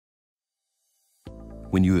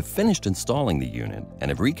When you have finished installing the unit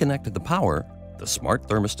and have reconnected the power, the Smart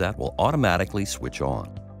Thermostat will automatically switch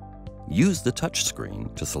on. Use the touch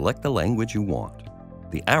screen to select the language you want.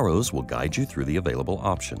 The arrows will guide you through the available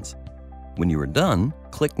options. When you are done,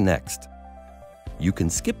 click Next. You can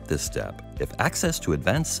skip this step if access to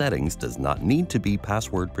advanced settings does not need to be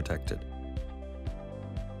password protected.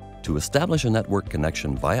 To establish a network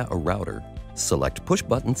connection via a router, select Push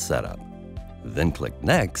Button Setup. Then click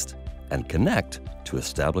Next and Connect to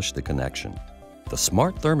establish the connection. The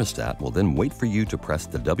Smart Thermostat will then wait for you to press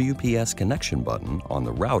the WPS connection button on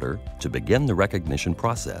the router to begin the recognition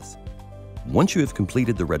process. Once you have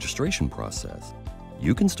completed the registration process,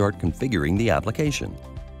 you can start configuring the application.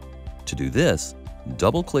 To do this,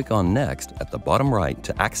 double-click on Next at the bottom right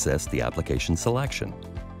to access the application selection.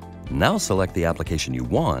 Now select the application you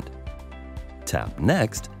want, tap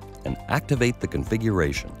Next, and activate the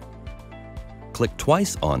configuration. Click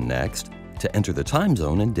twice on Next to enter the time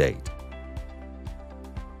zone and date.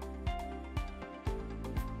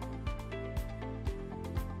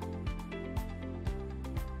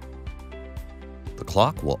 The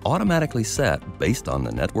clock will automatically set based on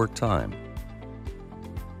the network time.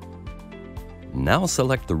 Now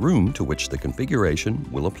select the room to which the configuration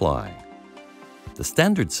will apply. The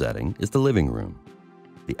standard setting is the living room.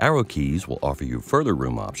 The arrow keys will offer you further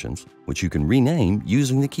room options, which you can rename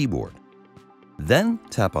using the keyboard. Then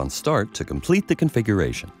tap on Start to complete the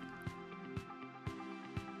configuration.